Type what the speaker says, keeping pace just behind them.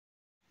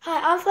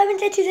Hi, I'm Fleming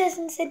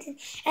 2017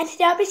 and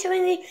today I'll be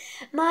showing you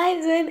my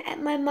room at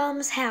my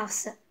mum's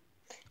house.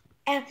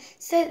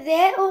 So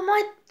they're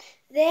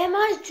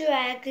my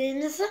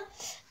dragons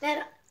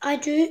that I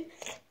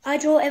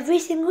draw every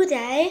single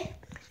day,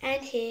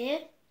 and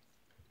here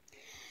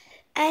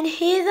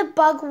the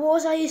Bug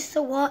Wars I used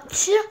to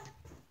watch,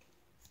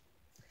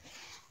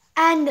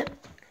 and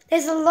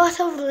there's a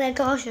lot of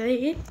Lego. I'll show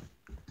you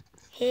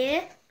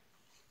here.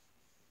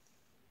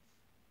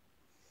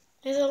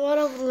 There's a lot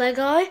of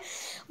Lego.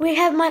 We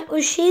have my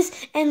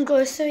Ushies and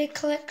grocery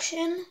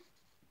collection.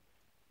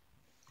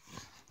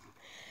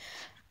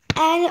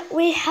 And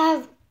we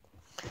have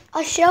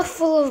a shelf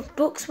full of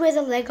books where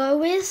the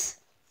Lego is.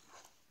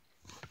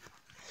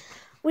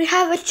 We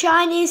have a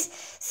Chinese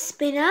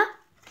spinner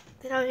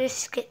that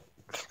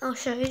I'll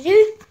show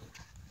you.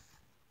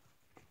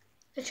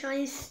 The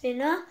Chinese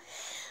spinner.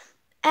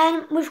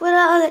 And we've got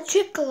an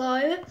electric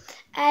globe,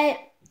 a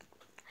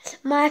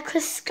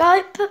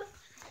microscope,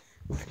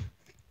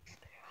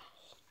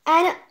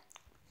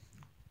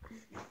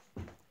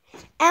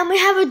 and we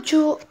have a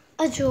drawer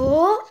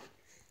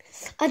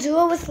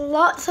with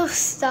lots of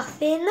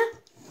stuff in.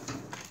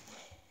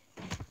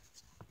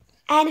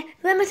 And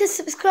remember to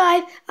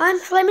subscribe. I'm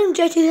Fleming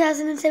Joe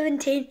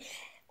 2017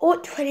 or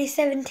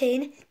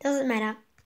 2017, doesn't matter.